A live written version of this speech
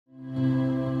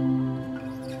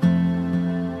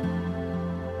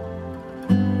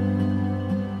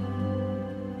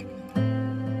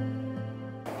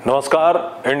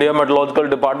Namaskar, India Meteorological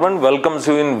Department welcomes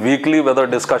you in weekly weather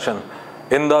discussion.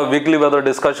 In the weekly weather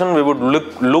discussion, we would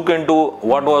look into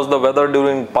what was the weather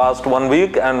during past 1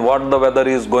 week and what the weather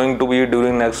is going to be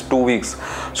during next 2 weeks.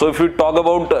 So if we talk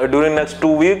about during next 2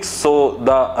 weeks, so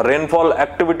the rainfall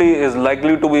activity is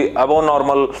likely to be above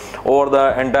normal over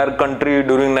the entire country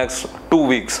during next 2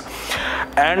 weeks.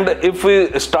 And if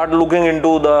we start looking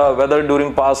into the weather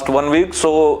during past 1 week,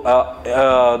 so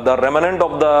the remnant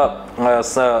of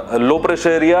the low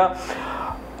pressure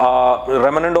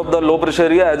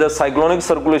area as a cyclonic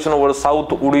circulation over South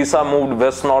Odisha moved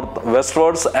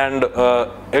westwards, and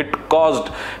it caused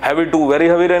heavy to very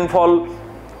heavy rainfall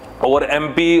over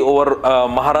MP, over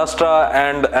Maharashtra,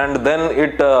 and then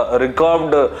it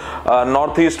recurved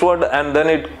northeastward, and then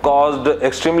it caused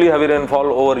extremely heavy rainfall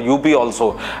over UP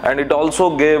also, and it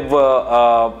also gave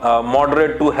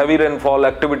moderate to heavy rainfall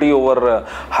activity over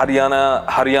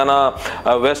Haryana,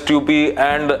 West UP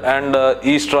and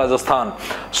East Rajasthan.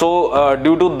 So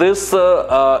due to this,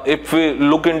 if we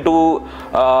look into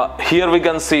here, we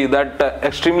can see that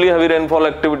extremely heavy rainfall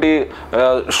activity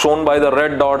shown by the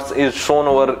red dots is shown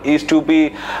over East UP,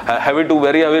 heavy to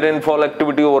very heavy rainfall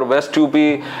activity over West UP,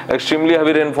 extremely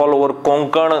heavy rainfall over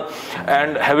Konkan,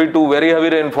 and heavy to very heavy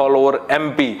rainfall over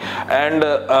MP, and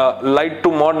light to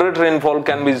moderate rainfall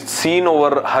can be seen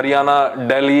over Haryana,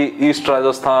 Delhi, East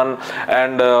Rajasthan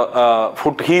and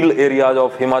foothill areas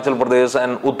of Himachal Pradesh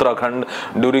and Uttarakhand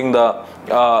during the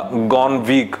gone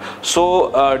week. So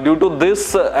due to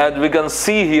this, as we can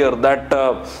see here, that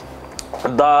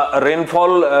the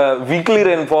rainfall, weekly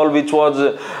rainfall, which was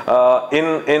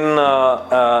in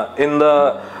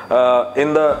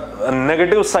the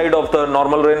negative side of the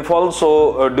normal rainfall,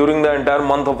 so during the entire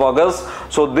month of August,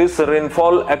 so this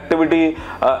rainfall activity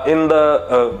in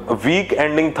the week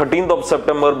ending 13th of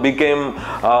September became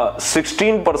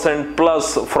 16%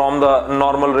 plus from the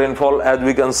normal rainfall. As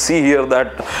we can see here,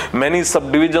 that many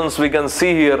subdivisions we can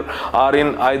see here are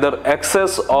in either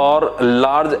excess or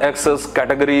large excess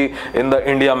category in the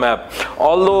India map.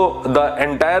 Although the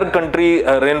entire country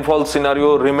rainfall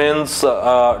scenario remains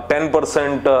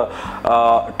 10%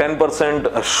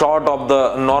 short of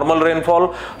the normal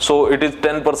rainfall, so it is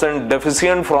 10%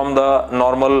 deficient from the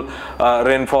normal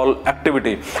rainfall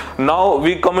activity. Now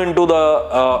we come into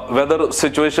the weather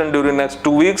situation during next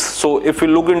 2 weeks. So if we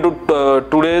look into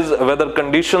today's weather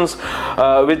conditions,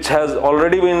 which has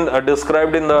already been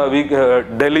described in the week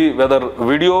Delhi weather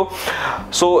video.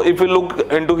 So if we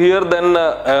look into here, then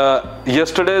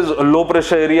yesterday's low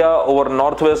pressure area over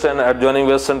northwest and adjoining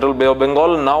west central Bay of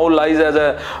Bengal now lies as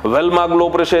a well-marked low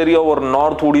pressure area over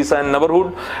North Odisha and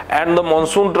neighborhood, and the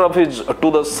monsoon trough is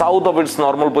to the south of its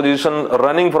normal position,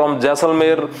 running from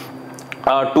Jaisalmer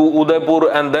to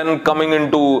Udaipur, and then coming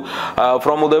into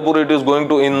from Udaipur it is going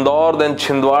to Indore, then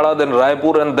Chhindwara, then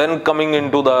Raipur, and then coming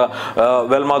into the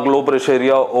well-marked low pressure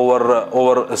area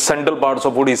over central parts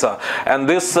of Odisha. And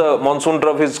this monsoon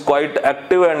trough is quite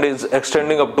active and is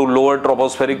extending up to lower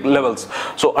tropospheric levels.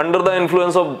 So under the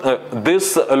influence of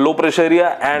this low pressure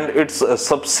area and its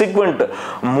subsequent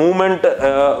movement,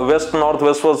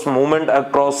 west-northwestwards movement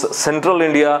across central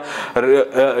India,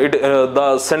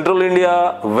 the central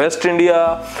India, West India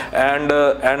and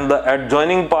the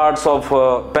adjoining parts of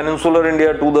peninsular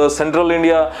India to the central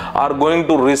India are going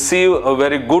to receive a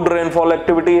very good rainfall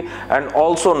activity, and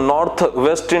also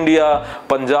northwest India,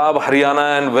 Punjab,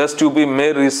 Haryana and West UP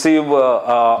may receive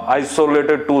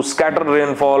isolated to scattered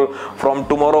rainfall from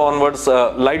tomorrow onwards,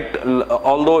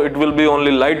 although it will be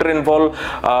only light rainfall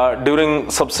during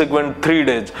subsequent 3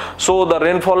 days. So the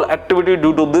rainfall activity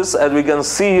due to this, as we can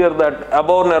see here, that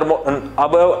above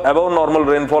normal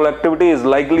rainfall activity is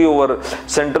likely over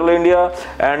central India,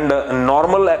 and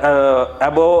normal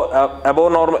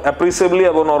appreciably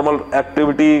above normal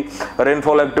activity,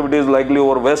 rainfall activity is likely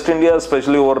over West India,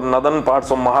 especially over northern parts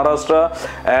of Maharashtra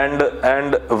and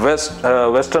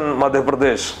western Madhya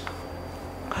Pradesh.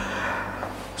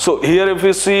 So here if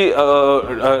we see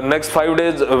next 5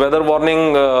 days weather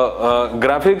warning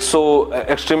graphics, so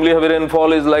extremely heavy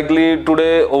rainfall is likely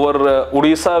today over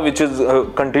Odisha, which is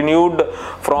continued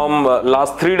from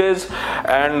last 3 days,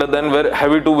 and then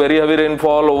heavy to very heavy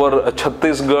rainfall over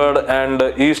Chhattisgarh and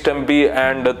East MP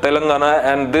and Telangana,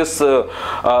 and this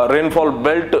rainfall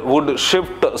belt would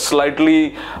shift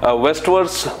slightly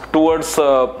westwards towards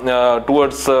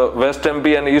West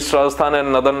MP and East Rajasthan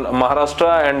and northern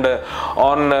Maharashtra, and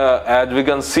on as we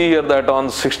can see here that on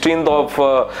 16th of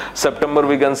September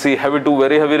we can see heavy to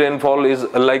very heavy rainfall is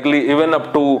likely even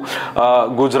up to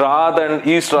Gujarat and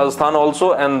East Rajasthan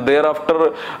also, and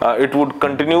thereafter it would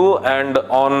continue, and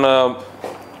on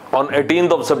on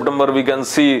 18th of September, we can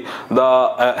see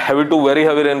the heavy to very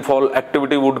heavy rainfall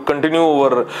activity would continue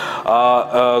over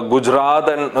Gujarat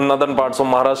and northern parts of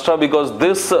Maharashtra, because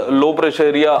this low pressure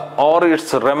area or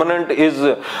its remnant is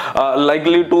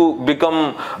likely to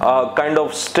become kind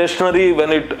of stationary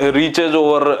when it reaches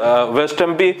over West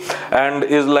MP, and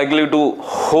is likely to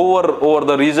hover over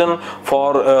the region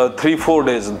for 3-4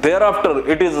 days. Thereafter,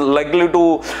 it is likely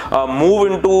to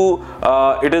move into,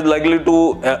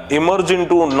 emerge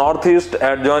into northeast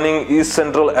adjoining east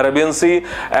central Arabian Sea,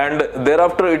 and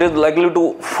thereafter it is likely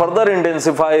to further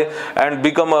intensify and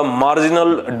become a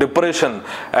marginal depression.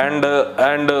 And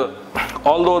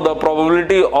although the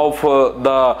probability of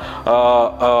the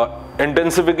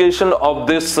intensification of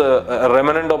this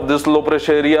remnant of this low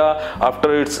pressure area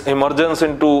after its emergence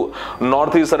into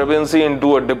northeast Arabian Sea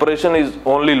into a depression is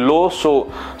only low, so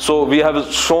we have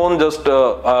shown just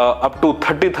up to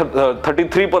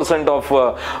 33% of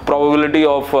probability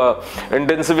of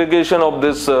intensification of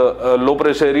this low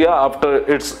pressure area after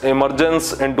its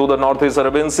emergence into the northeast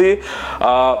Arabian Sea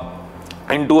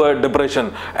into a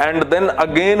depression. And then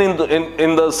again in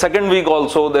the second week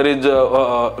also there is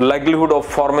likelihood of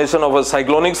formation of a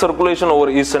cyclonic circulation over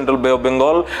east central Bay of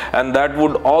Bengal, and that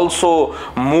would also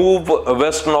move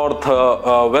west north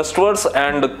westwards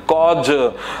and cause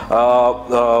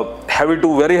heavy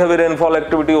to very heavy rainfall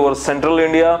activity over central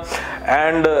India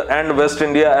and West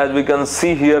India, as we can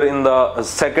see here in the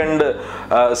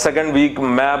second week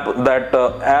map, that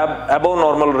above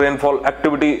normal rainfall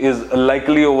activity is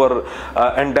likely over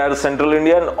entire central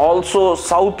India and also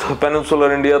south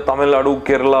peninsular India, Tamil Nadu,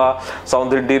 Kerala,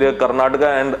 south interior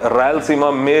Karnataka and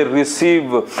Rayalaseema may receive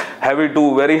heavy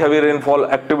to very heavy rainfall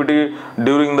activity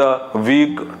during the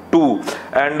week 2.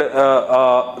 And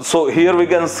so here we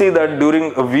can see that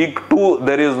during week 2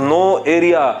 there is no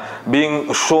area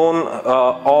being shown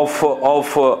of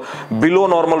below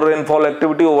normal rainfall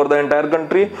activity over the entire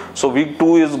country. So week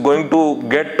 2 is going to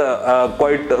get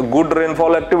quite good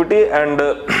rainfall activity, and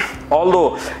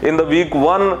although in the week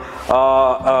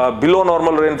 1 below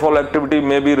normal rainfall activity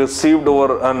may be received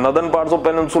over northern parts of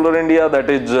peninsular India, that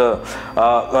is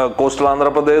coastal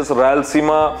Andhra Pradesh,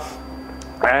 Rayalaseema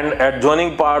and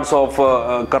adjoining parts of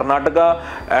Karnataka,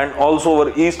 and also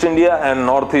over East India and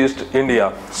Northeast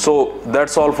India. So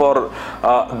that's all for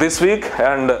this week,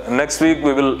 and next week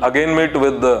we will again meet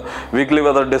with the weekly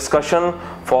weather discussion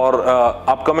for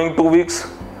upcoming 2 weeks.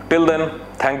 Till then,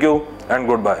 thank you and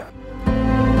goodbye.